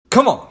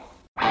Come on.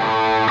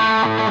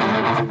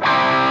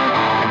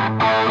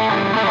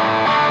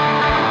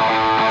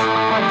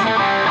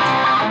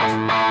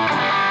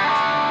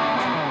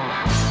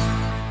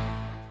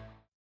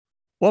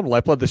 Welcome to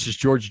Lifeblood. This is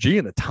George G,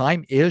 and the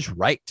time is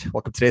right.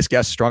 Welcome to today's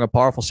guest, strong and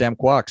powerful Sam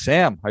Kwok.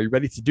 Sam, are you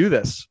ready to do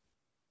this?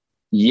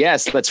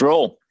 Yes, let's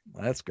roll.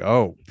 Let's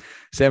go.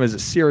 Sam is a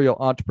serial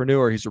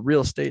entrepreneur. He's a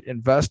real estate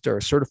investor,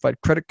 a certified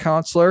credit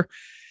counselor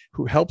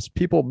who helps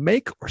people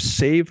make or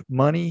save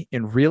money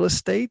in real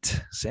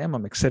estate. Sam,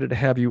 I'm excited to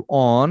have you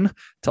on.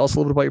 Tell us a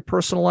little bit about your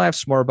personal life,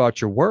 some more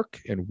about your work,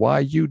 and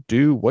why you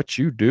do what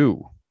you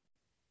do.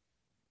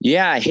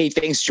 Yeah. Hey,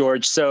 thanks,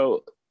 George.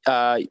 So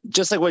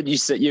just like what you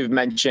said, you've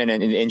mentioned in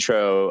the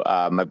intro,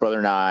 my brother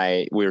and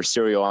I, we're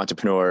serial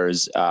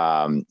entrepreneurs,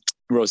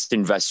 real estate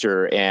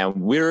investor, and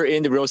we're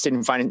in the real estate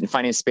and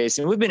finance space.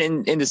 And we've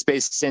been in the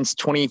space since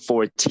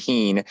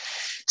 2014.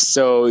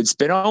 So it's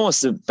been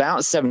almost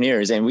about 7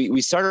 years. And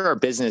we started our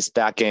business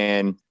back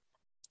in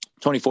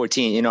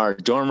 2014 in our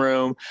dorm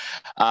room.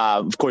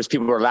 Of course,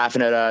 people were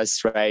laughing at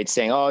us, right?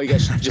 Saying, "Oh, you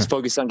guys should just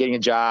focus on getting a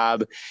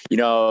job." You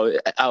know,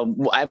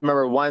 I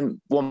remember one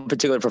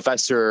particular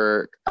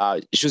professor.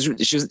 She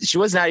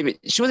wasn't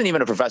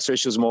even a professor.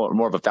 She was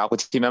more of a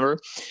faculty member.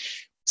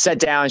 Sat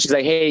down and she's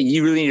like, "Hey,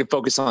 you really need to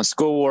focus on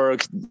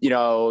schoolwork. You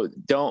know,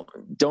 don't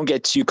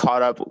get too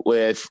caught up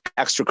with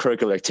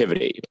extracurricular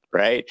activity,"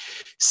 right?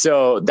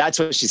 So that's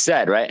what she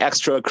said, right?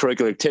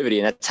 Extracurricular activity.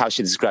 And that's how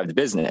she described the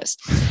business.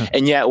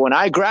 And yet when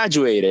I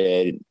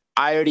graduated,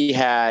 I already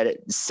had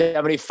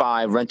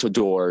 75 rental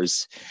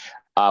doors,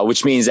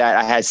 which means that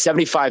I had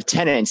 75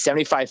 tenants,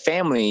 75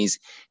 families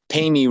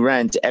paying me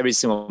rent every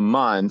single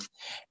month,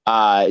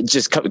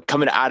 just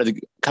coming out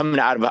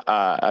of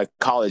a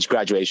college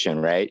graduation,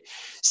 right?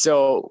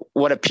 So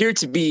what appeared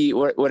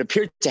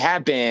to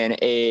have been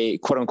a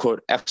quote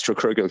unquote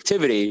extracurricular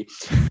activity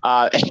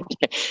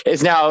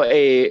is now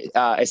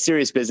a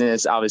serious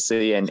business,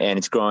 obviously, and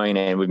it's growing,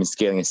 and we've been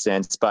scaling it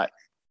since. But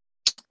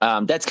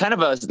that's kind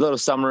of a little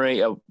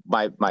summary of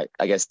my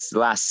I guess the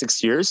last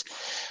 6 years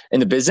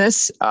in the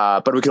business.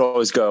 But we could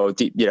always go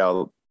deep,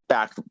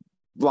 back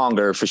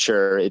longer for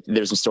sure.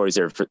 There's some stories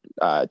there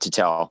to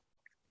tell.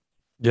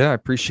 Yeah, I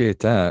appreciate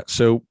that.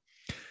 So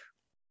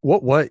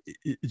what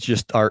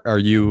just are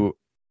you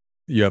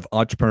have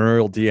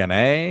entrepreneurial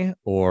DNA,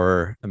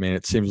 or, I mean,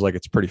 it seems like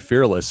it's pretty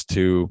fearless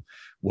to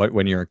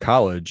when you're in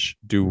college,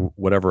 do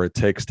whatever it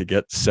takes to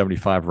get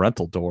 75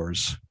 rental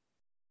doors.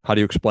 How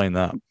do you explain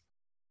that?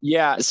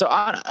 Yeah. So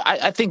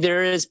I think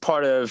there is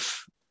part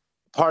of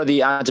the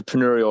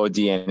entrepreneurial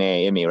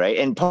DNA in me, right?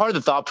 And part of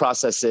the thought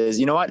process is,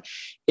 you know what,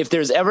 if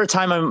there's ever a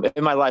time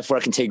in my life where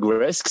I can take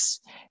risks,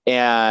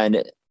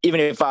 and even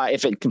if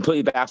it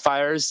completely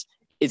backfires,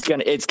 it's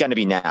gonna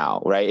be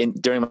now, right? And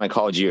during my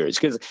college years,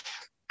 because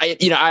I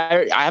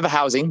have a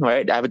housing,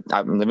 right?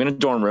 I'm living in a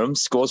dorm room.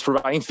 School's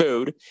providing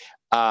food,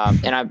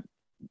 and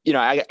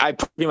I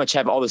pretty much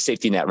have all the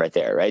safety net right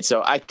there, right?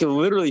 So I could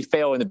literally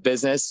fail in the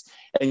business,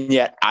 and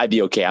yet I'd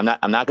be okay. I'm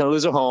not going to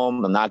lose a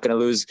home. I'm not going to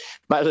lose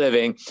my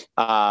living.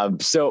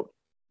 So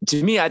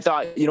to me, I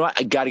thought, you know what,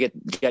 I got to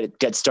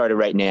get started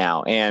right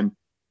now. And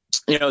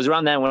it was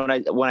around then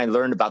when I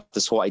learned about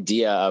this whole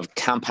idea of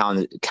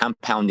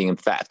compounding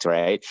effect,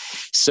 right?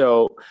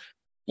 So,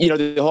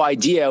 the whole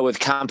idea with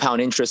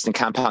compound interest and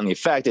compounding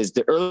effect is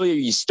the earlier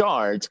you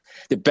start,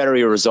 the better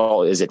your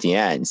result is at the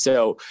end.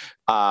 So,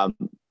 I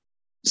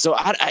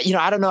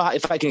don't know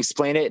if I can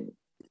explain it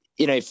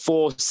in a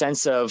full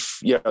sense of,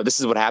 this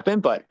is what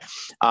happened, but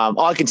all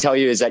I can tell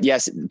you is that,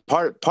 yes,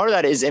 part of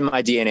that is in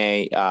my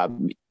DNA.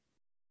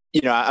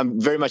 I'm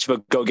very much of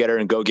a go-getter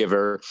and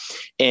go-giver,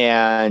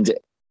 and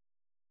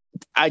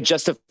I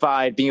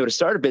justified being able to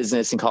start a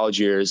business in college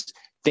years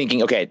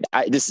thinking, okay,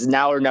 this is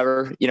now or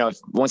never.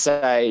 Once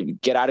I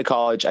get out of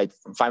college, I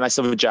find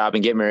myself a job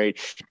and get married,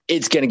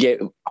 it's going to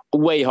get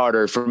way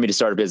harder for me to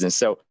start a business.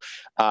 So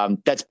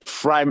that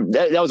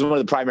was one of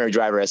the primary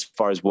drivers as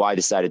far as why I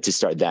decided to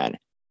start then.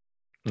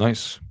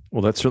 Nice.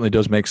 Well, that certainly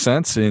does make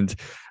sense. And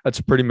that's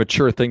a pretty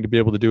mature thing to be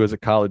able to do as a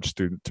college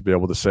student, to be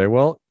able to say,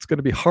 well, it's going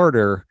to be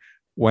harder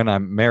when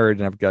I'm married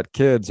and I've got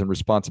kids and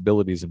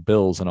responsibilities and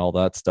bills and all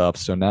that stuff.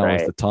 So now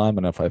is the time.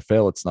 And if I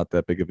fail, it's not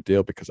that big of a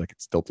deal because I can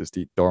still just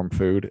eat dorm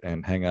food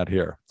and hang out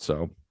here.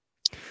 So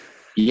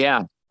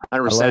yeah,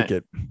 100%. I like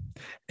it.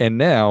 And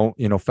now,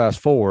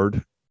 fast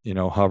forward,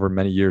 however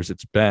many years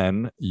it's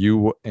been,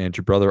 you and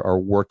your brother are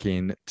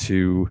working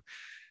to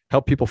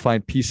help people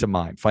find peace of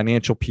mind,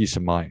 financial peace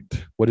of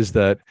mind. What does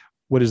that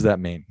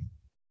mean?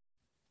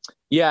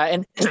 Yeah.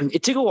 And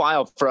it took a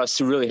while for us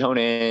to really hone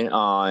in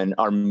on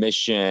our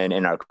mission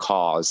and our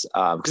cause.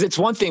 Because it's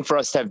one thing for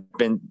us to have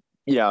been,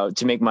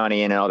 to make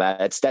money and all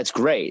that. That's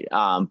great.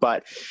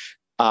 But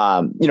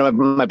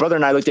my brother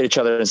and I looked at each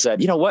other and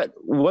said,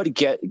 what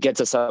gets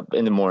us up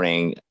in the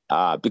morning?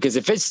 Because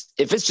if it's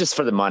just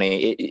for the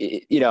money,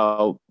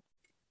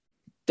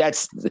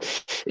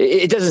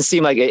 it doesn't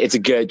seem like it's a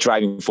good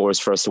driving force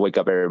for us to wake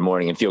up every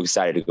morning and feel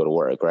excited to go to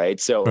work. Right.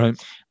 So,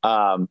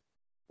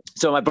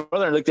 so my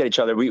brother and I looked at each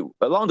other.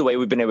 Along the way,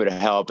 we've been able to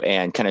help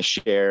and kind of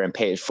share and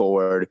pay it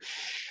forward.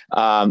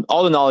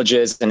 all the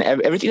knowledges and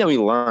everything that we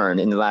learned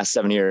in the last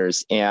 7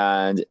 years.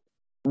 And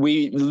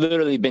we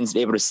literally been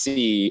able to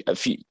see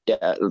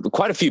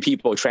quite a few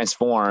people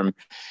transform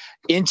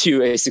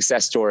into a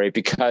success story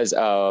because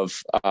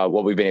of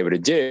what we've been able to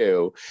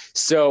do.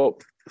 So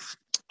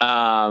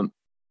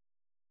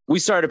we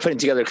started putting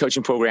together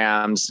coaching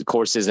programs,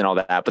 courses, and all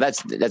that. But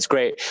that's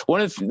great.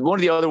 One of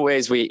the other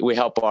ways we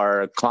help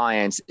our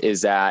clients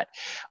is that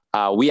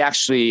we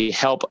actually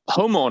help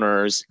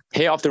homeowners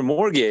pay off their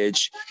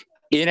mortgage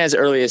in as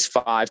early as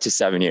 5 to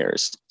 7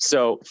 years.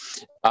 So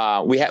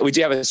we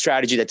do have a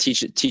strategy that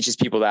teaches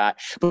people that.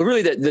 But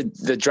really,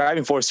 the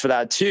driving force for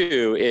that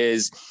too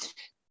is,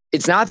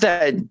 it's not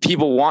that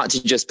people want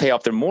to just pay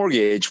off their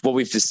mortgage. What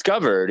we've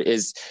discovered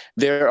is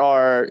there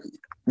are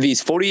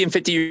these 40 and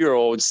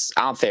 50-year-olds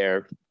out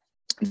there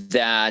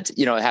that,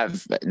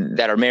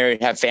 that are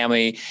married, have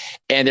family,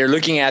 and they're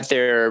looking at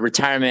their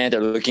retirement, they're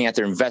looking at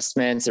their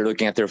investments, they're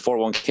looking at their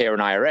 401k or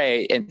an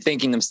IRA, and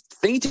thinking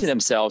to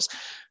themselves,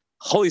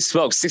 holy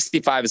smokes,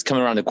 65 is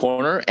coming around the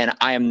corner and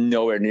I am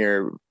nowhere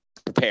near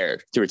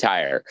prepared to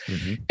retire.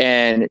 Mm-hmm.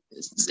 And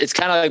it's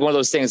kind of like one of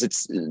those things.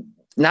 It's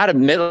not a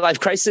midlife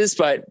crisis,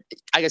 but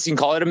I guess you can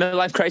call it a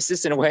midlife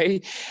crisis in a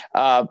way.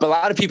 But a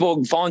lot of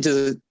people fall into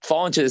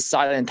the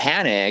silent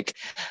panic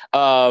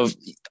of,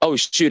 oh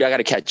shoot, I got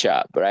to catch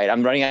up, right?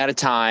 I'm running out of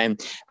time.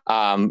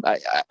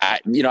 I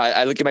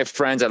look at my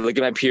friends, I look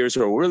at my peers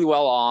who are really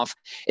well off,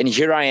 and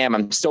here I am,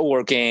 I'm still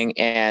working.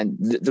 And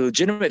the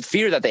legitimate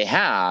fear that they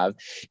have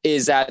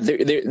is that they're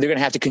going to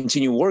have to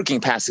continue working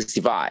past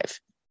 65.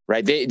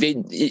 Right. They,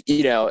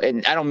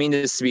 and I don't mean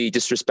this to be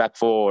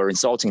disrespectful or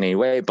insulting in any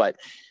way, but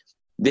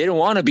they don't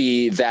want to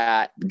be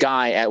that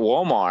guy at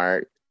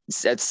Walmart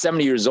at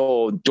 70 years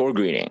old door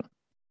greeting,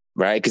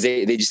 right? Because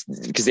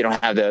they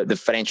don't have the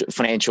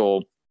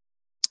financial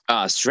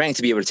strength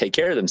to be able to take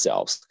care of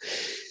themselves.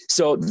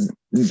 So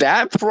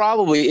that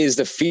probably is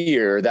the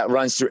fear that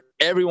runs through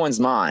everyone's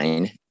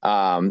mind,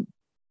 for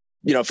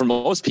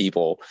most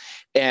people.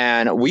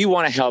 And we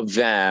want to help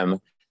them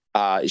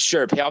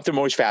pay off their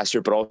mortgage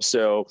faster, but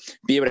also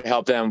be able to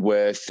help them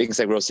with things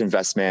like real estate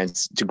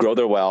investments to grow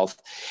their wealth.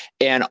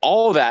 And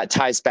all of that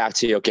ties back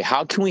to, okay,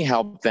 how can we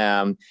help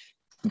them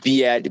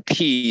be at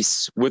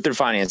peace with their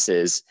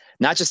finances,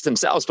 not just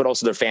themselves, but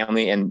also their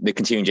family and the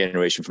continuing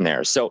generation from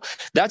there. So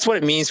that's what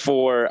it means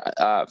for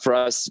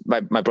us,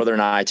 my brother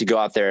and I, to go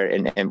out there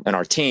and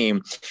our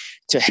team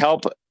to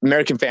help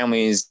American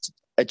families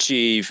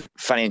achieve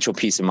financial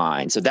peace of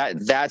mind. So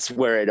that's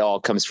where it all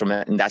comes from.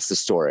 And that's the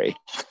story.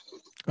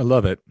 I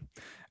love it.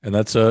 And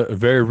that's a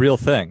very real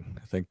thing.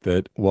 I think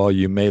that while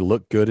you may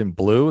look good in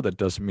blue, that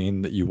doesn't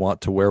mean that you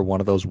want to wear one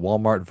of those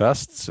Walmart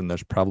vests. And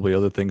there's probably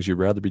other things you'd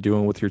rather be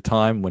doing with your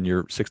time when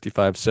you're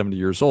 65, 70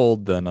 years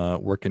old than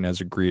working as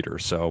a greeter.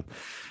 So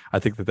I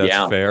think that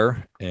that's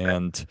fair.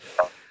 And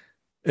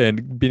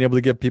being able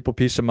to give people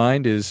peace of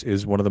mind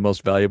is one of the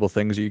most valuable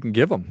things you can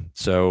give them.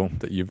 So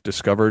that you've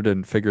discovered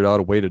and figured out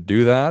a way to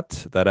do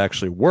that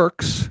actually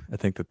works. I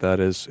think that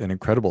is an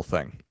incredible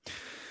thing.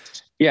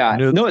 Yeah.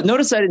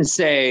 Notice I didn't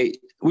say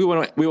we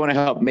want to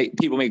help make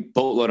people make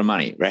boatload of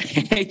money, right?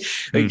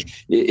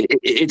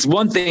 It's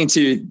one thing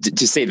to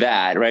say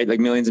that, right? Like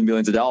millions and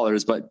billions of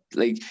dollars, but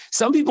like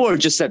some people are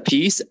just at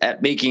peace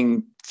at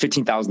making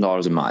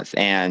 $15,000 a month,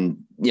 and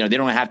they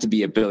don't have to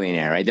be a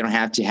billionaire, right? They don't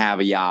have to have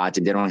a yacht,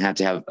 and they don't have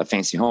to have a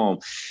fancy home.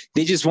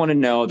 They just want to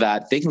know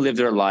that they can live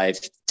their life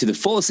to the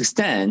fullest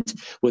extent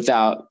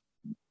without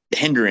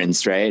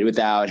hindrance, right?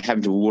 Without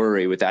having to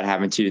worry, without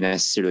having to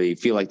necessarily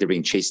feel like they're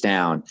being chased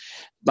down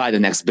by the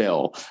next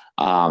bill.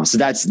 So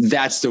that's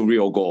the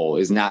real goal,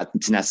 is not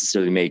to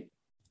necessarily make,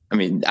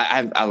 I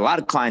have a lot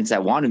of clients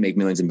that want to make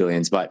millions and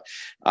billions, but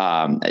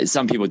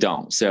some people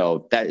don't.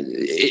 So that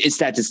it's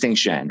that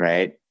distinction,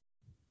 right?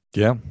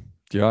 Yeah.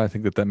 I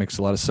think that makes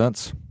a lot of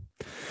sense.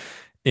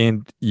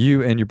 And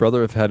you and your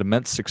brother have had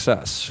immense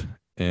success.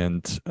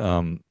 And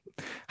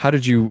how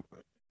did you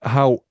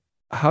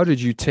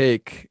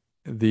take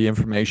the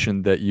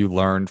information that you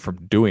learned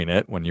from doing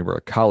it when you were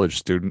a college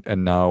student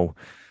and now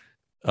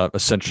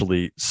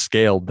essentially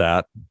scaled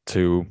that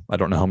to, I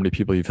don't know how many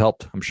people you've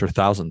helped. I'm sure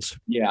thousands.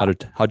 Yeah.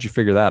 How'd you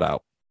figure that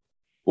out?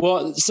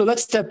 Well, so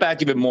let's step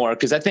back a bit more,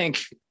 because I think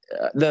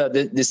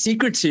the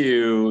secret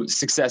to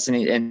success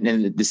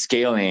and the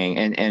scaling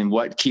and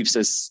what keeps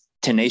us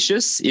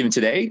tenacious even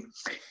today,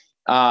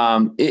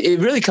 it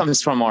really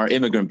comes from our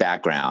immigrant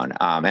background.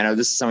 And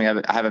this is something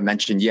I haven't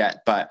mentioned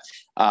yet, but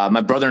my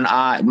brother and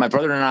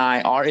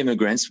I are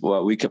immigrants.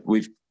 Well,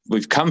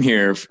 we've come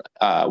here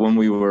when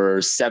we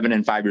were 7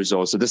 and 5 years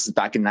old. So this is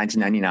back in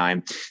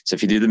 1999. So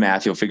if you do the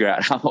math, you'll figure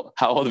out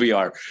how old we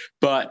are.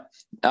 But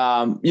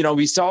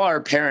we saw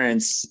our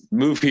parents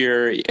move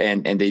here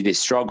and they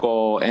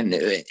struggle. And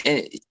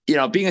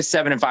being a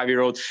 7 and 5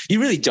 year old, you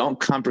really don't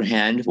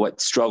comprehend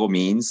what struggle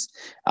means.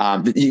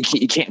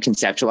 You can't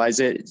conceptualize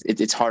it.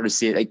 It's hard to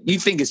see it. Like, you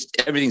think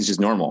everything's just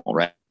normal,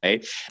 right? Sure.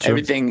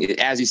 Everything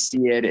as you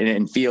see it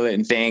and feel it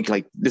and think,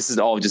 like, this is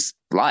all just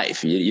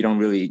life. You don't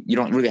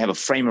really have a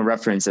frame of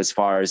reference as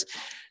far as,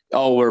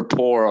 oh, we're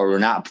poor or we're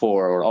not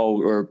poor, or, oh,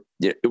 we're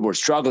we're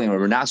struggling or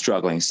we're not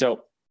struggling.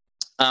 So,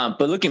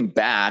 but looking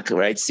back,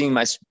 right, seeing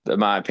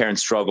my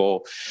parents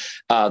struggle,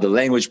 the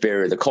language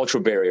barrier, the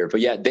cultural barrier, but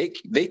yet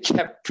they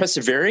kept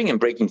persevering and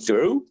breaking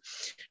through.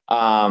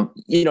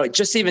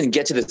 Just even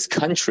get to this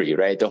country,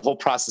 right? The whole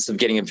process of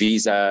getting a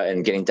visa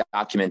and getting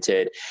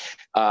documented,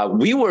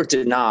 we were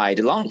denied.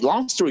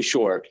 Long story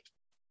short,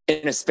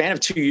 in a span of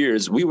 2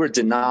 years, we were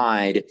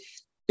denied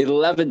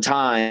 11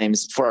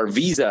 times for our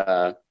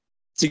visa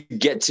to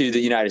get to the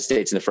United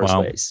States in the first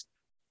place.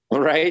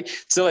 Right.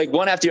 So like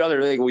one after the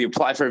other, like we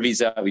apply for a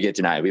visa, we get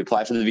denied. We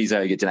apply for the visa,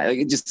 we get denied.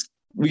 Like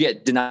we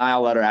get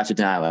denial letter after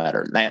denial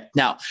letter.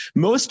 Now,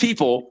 most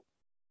people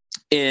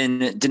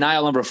in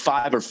denial number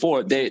 5 or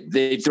 4,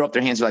 they throw up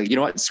their hands like, you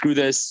know what, screw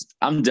this.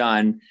 I'm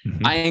done.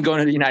 Mm-hmm. I ain't going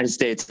to the United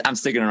States. I'm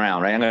sticking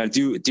around. Right. I'm going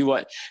to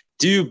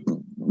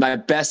do my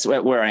best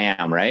at where I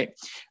am. Right.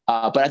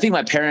 But I think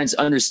my parents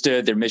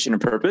understood their mission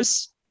and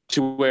purpose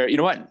to where, you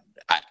know what,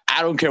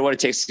 I don't care what it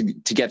takes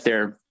to get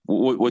there.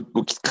 We'll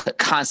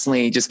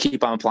constantly just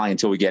keep on applying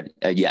until we get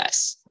a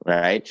yes.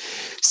 Right.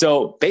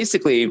 So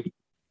basically,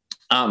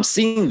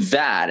 seeing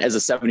that as a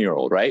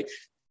 7-year-old, right,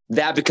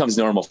 that becomes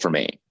normal for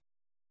me.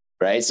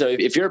 Right. So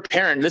if you're a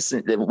parent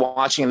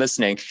watching and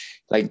listening,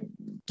 like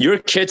your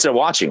kids are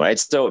watching, right?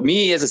 So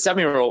me as a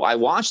 7-year-old, I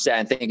watched that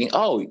and thinking,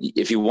 oh,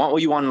 if you want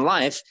what you want in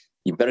life,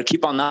 you better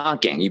keep on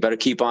knocking. You better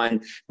keep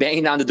on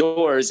banging down the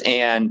doors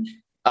and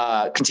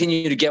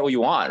continue to get what you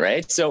want.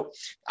 Right. So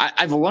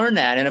I've learned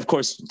that. And of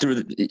course,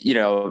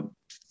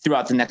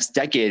 throughout the next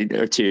decade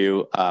or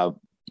two,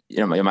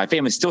 my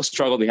family still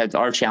struggled. We had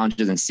our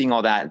challenges, and seeing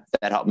all that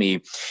helped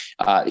me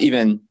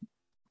even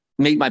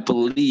make my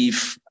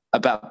belief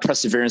about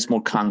perseverance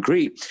more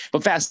concrete.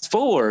 But fast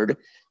forward,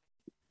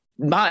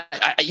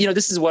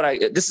 this is what I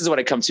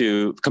come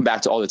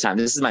back to all the time.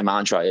 This is my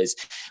mantra: is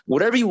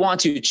whatever you want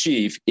to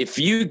achieve, if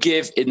you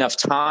give enough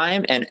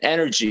time and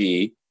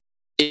energy,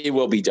 it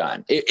will be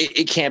done.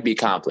 It can't be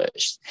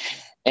accomplished.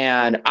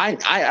 And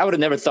I would have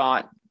never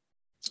thought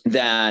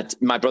that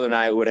my brother and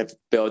I would have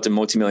built a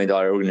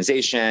multi-million-dollar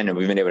organization, and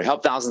we've been able to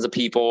help thousands of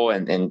people.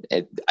 And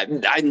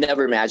I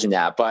never imagined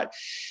that, but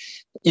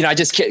I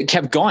just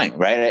kept going,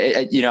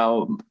 right?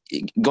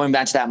 Going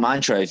back to that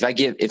mantra,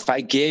 if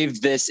I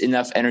gave this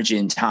enough energy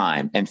and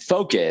time and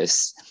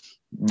focus,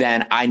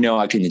 then I know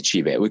I can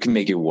achieve it. We can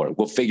make it work.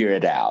 We'll figure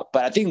it out.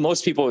 But I think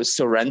most people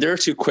surrender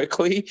too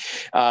quickly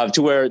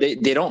to where they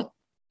don't.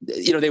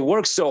 They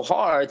work so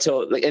hard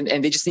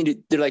and they just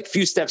they're like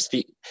few steps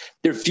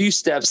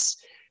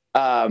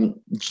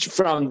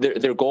from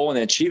their goal and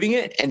achieving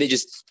it. And they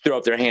just throw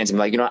up their hands and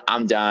be like,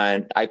 I'm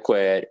done. I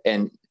quit.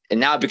 And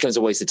now it becomes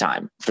a waste of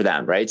time for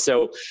them. Right.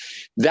 So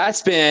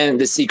that's been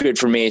the secret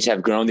for me to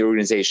have grown the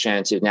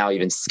organization to now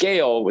even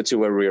scale to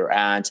where we were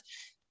at.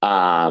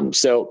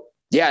 So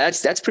yeah,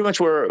 that's pretty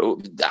much where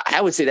I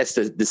would say that's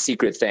the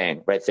secret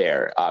thing right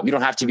there. You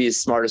don't have to be the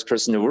smartest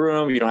person in the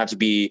room. You don't have to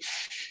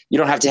have you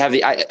don't have to have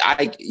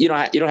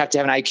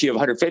an IQ of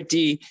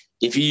 150.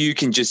 If you're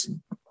just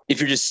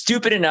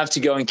stupid enough to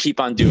go and keep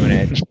on doing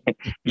it,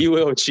 you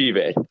will achieve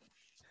it.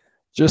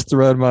 Just the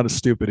right amount of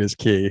stupid is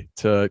key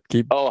to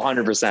keep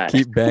 100%.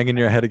 Keep banging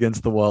your head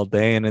against the wall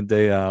day in and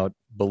day out,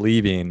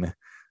 believing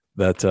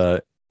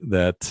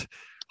that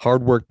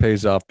hard work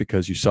pays off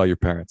because you saw your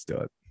parents do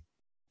it.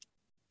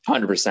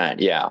 100%.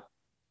 Yeah.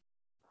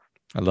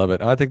 I love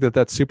it. I think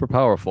that's super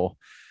powerful.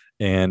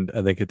 And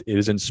I think it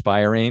is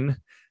inspiring.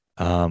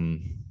 That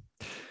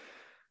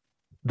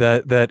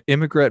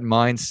immigrant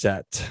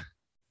mindset,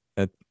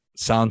 it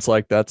sounds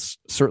like that's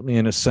certainly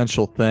an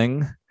essential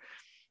thing.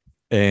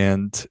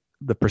 And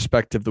the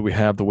perspective that we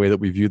have, the way that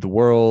we view the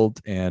world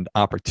and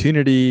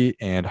opportunity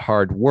and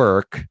hard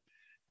work,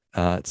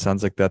 it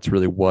sounds like that's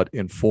really what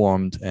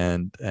informed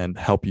and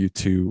help you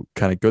to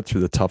kind of go through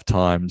the tough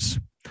times.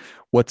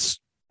 What's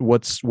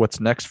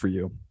next for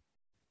you?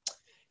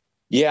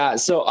 Yeah.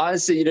 So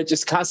honestly,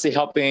 just constantly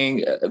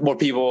helping more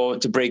people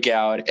to break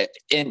out.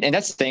 And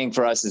that's the thing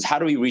for us is how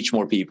do we reach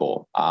more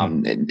people?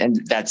 And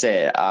that's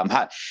it. I'm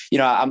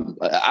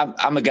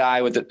a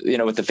guy with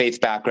the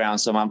faith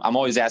background. So I'm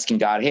always asking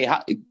God, hey,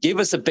 give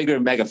us a bigger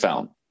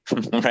megaphone.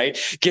 Right.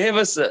 Give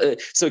us a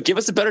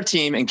better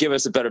team and give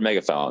us a better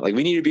megaphone. Like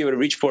we need to be able to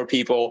reach more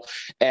people,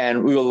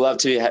 and we would love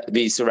to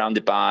be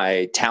surrounded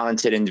by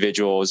talented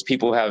individuals,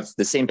 people who have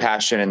the same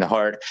passion and the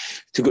heart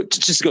to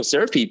go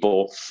serve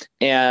people.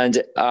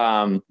 And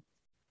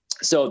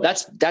so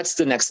that's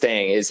the next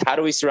thing is how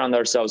do we surround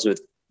ourselves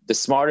with the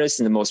smartest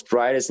and the most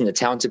brightest and the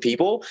talented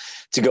people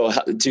to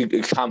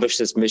accomplish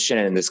this mission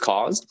and this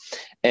cause.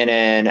 And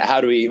then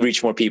how do we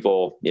reach more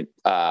people,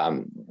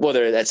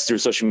 whether that's through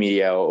social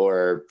media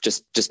or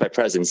just by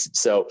presence.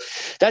 So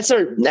that's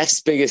our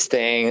next biggest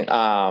thing.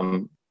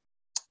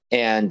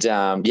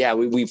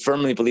 We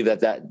firmly believe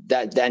that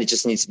it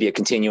just needs to be a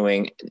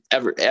continuing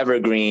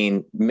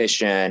evergreen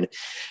mission,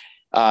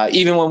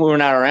 even when we're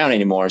not around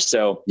anymore.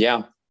 So,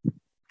 yeah.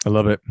 I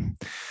love it.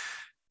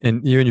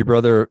 And you and your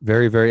brother are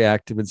very, very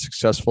active and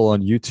successful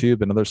on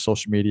YouTube and other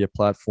social media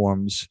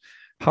platforms.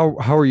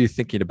 How are you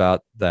thinking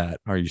about that?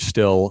 Are you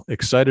still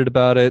excited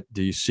about it?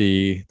 Do you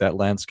see that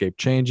landscape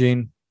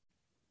changing?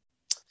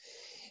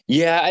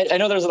 Yeah, I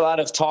know there's a lot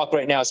of talk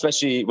right now,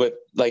 especially with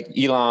like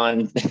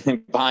Elon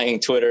buying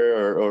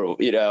Twitter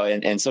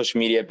and social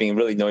media being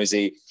really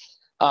noisy.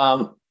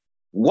 Um,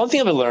 One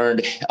thing I've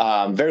learned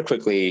very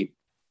quickly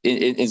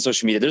in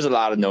social media, there's a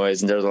lot of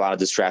noise and there's a lot of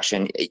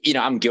distraction.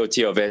 I'm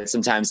guilty of it.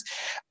 Sometimes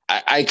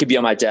I could be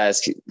on my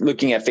desk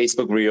looking at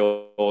Facebook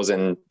Reels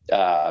and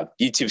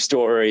YouTube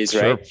stories,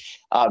 Sure.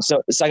 right?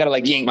 So I got to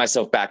like yank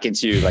myself back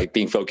into like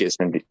being focused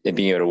and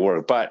being able to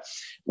work. But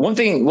one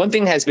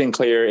thing has been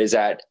clear is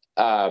that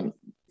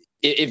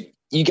if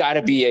you got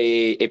to be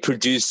a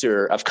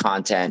producer of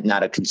content,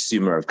 not a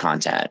consumer of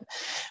content,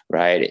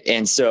 right?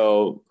 And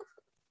so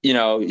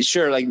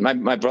sure, like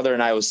my brother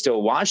and I will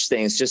still watch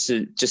things just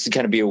to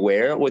kind of be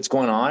aware of what's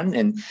going on,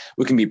 and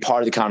we can be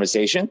part of the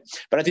conversation.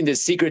 But I think the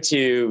secret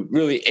to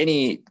really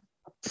any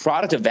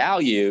product of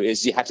value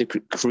is you have to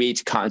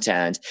create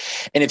content.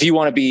 And if you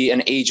want to be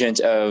an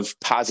agent of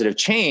positive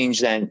change,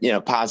 then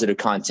positive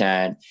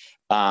content,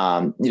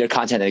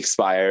 content that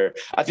inspire.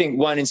 I think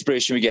one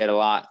inspiration we get a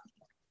lot,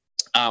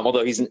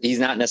 although he's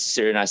not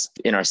necessarily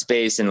in our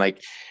space, and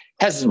like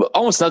has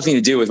almost nothing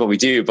to do with what we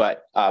do,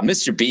 but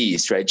Mr.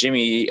 Beast, right?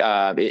 Jimmy,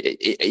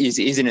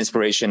 he's an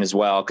inspiration as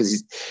well,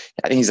 because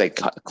I think he's like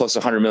close to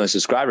 100 million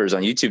subscribers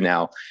on YouTube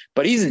now.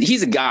 But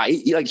he's a guy,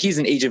 he's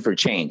an agent for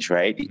change,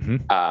 right?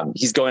 Mm-hmm.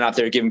 He's going out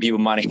there giving people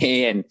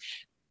money and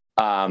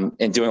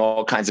doing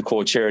all kinds of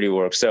cool charity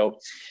work. So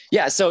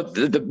yeah, so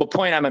the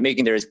point I'm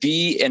making there is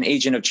be an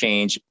agent of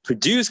change,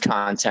 produce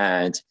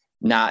content,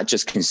 not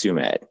just consume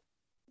it.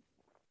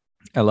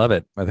 I love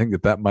it. I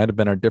think that might have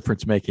been our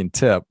difference making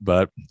tip,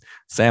 but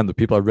Sam, the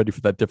people are ready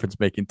for that difference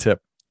making tip.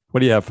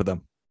 What do you have for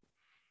them?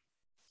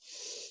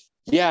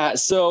 Yeah.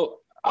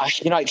 So I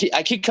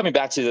keep coming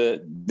back to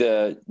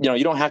the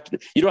you don't have to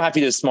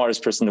be the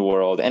smartest person in the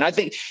world. And I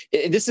think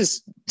this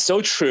is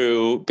so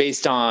true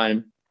based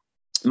on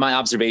my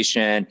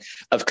observation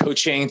of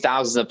coaching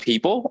thousands of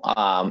people,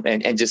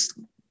 and just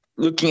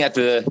looking at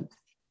the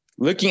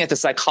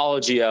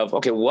psychology of,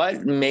 okay,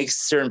 what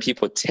makes certain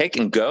people tick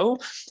and go,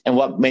 and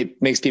what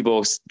makes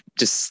people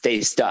just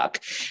stay stuck.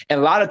 And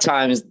a lot of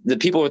times the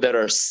people that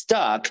are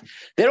stuck,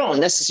 they don't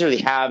necessarily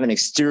have an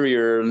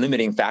exterior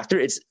limiting factor.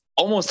 It's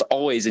almost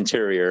always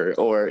interior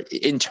or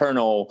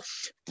internal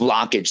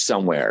blockage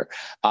somewhere.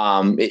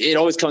 It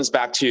always comes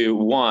back to,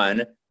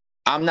 one,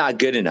 I'm not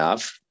good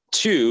enough.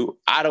 Two,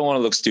 I don't want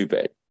to look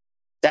stupid.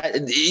 That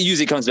it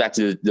usually comes back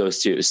to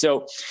those two.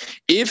 So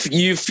if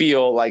you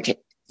feel like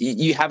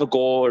you have a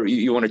goal, or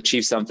you want to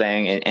achieve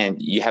something,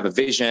 and you have a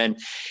vision,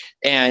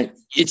 and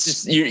it's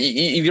just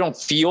you don't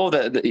feel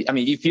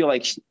you feel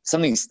like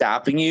something's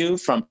stopping you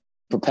from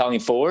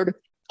propelling forward.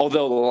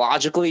 Although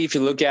logically, if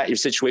you look at your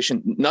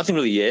situation, nothing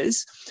really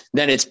is.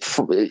 Then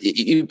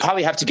you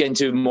probably have to get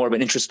into more of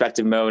an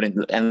introspective mode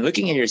and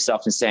looking at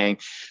yourself and saying,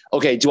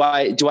 okay, do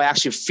I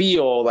actually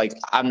feel like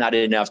I'm not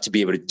enough to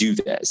be able to do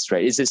this?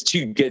 Right? Is this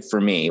too good for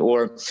me?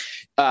 Or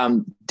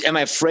am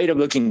I afraid of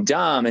looking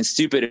dumb and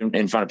stupid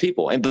in front of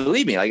people? And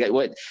believe me, like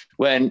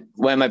when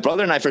my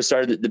brother and I first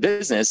started the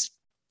business,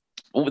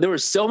 there were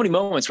so many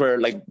moments where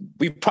like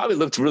we probably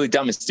looked really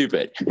dumb and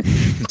stupid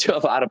to a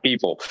lot of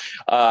people.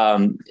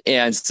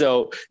 And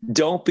so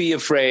don't be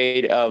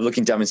afraid of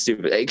looking dumb and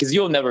stupid, because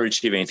you'll never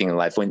achieve anything in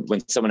life when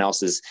someone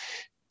else,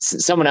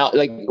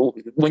 like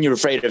when you're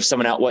afraid of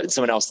what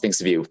someone else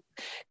thinks of you.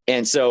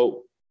 And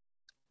so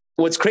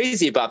what's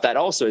crazy about that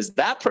also is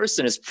that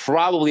person is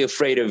probably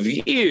afraid of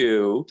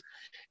you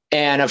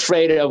and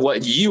afraid of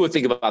what you would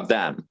think about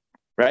them.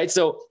 Right.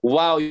 So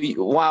while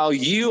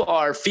you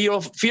are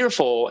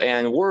fearful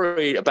and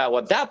worried about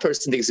what that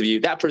person thinks of you,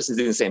 that person's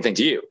doing the same thing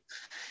to you.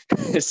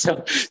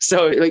 so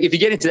like if you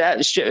get into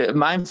that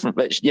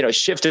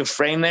shift of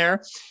frame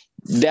there,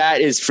 that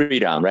is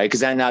freedom, right?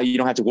 Because then now you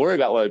don't have to worry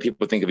about what other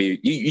people think of you.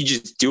 You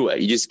just do it.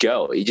 You just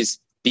go. You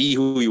just be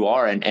who you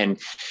are and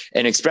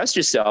express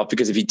yourself.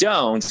 Because if you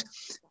don't,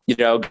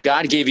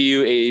 God gave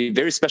you a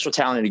very special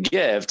talent and a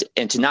gift,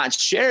 and to not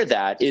share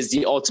that is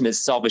the ultimate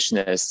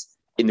selfishness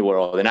in the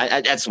world. And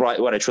that's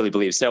what I truly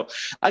believe. So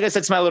I guess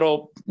that's my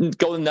little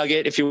golden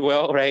nugget, if you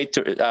will, right?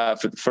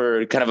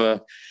 For kind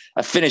of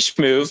a finished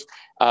move.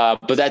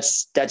 But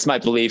that's my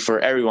belief for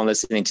everyone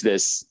listening to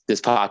this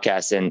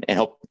podcast, and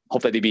hope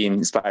that they be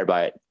inspired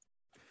by it.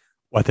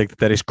 Well, I think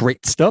that is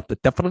great stuff.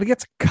 That definitely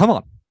gets, come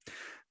on.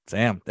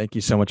 Sam, thank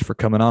you so much for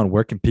coming on.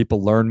 Where can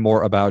people learn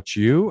more about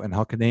you, and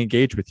how can they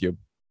engage with you?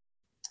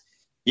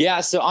 Yeah.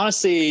 So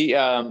honestly,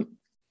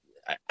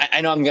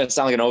 I know I'm going to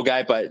sound like an old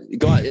guy, but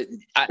go on.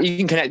 You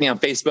can connect me on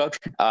Facebook.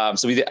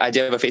 So I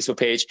do have a Facebook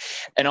page.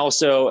 And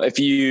also if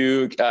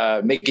you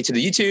make it to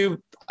the YouTube,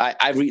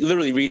 I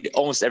literally read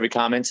almost every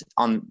comment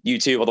on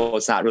YouTube, although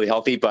it's not really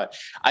healthy, but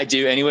I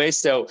do anyway.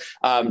 So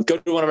go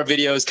to one of our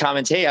videos,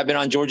 comment, hey, I've been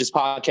on George's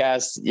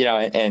podcast,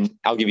 and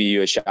I'll give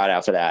you a shout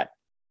out for that.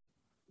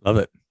 Love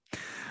it.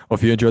 Well,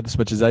 if you enjoyed this as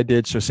much as I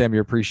did, show Sam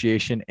your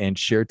appreciation and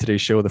share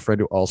today's show with a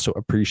friend who also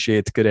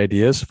appreciates good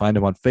ideas. Find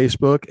him on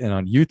Facebook and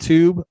on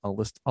YouTube. I'll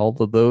list all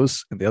of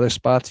those and the other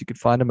spots. You can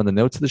find them in the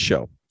notes of the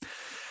show.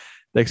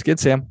 Thanks again,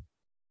 Sam.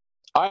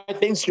 All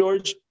right. Thanks,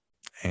 George.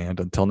 And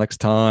until next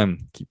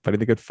time, keep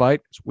fighting the good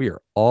fight. We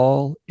are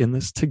all in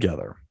this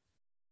together.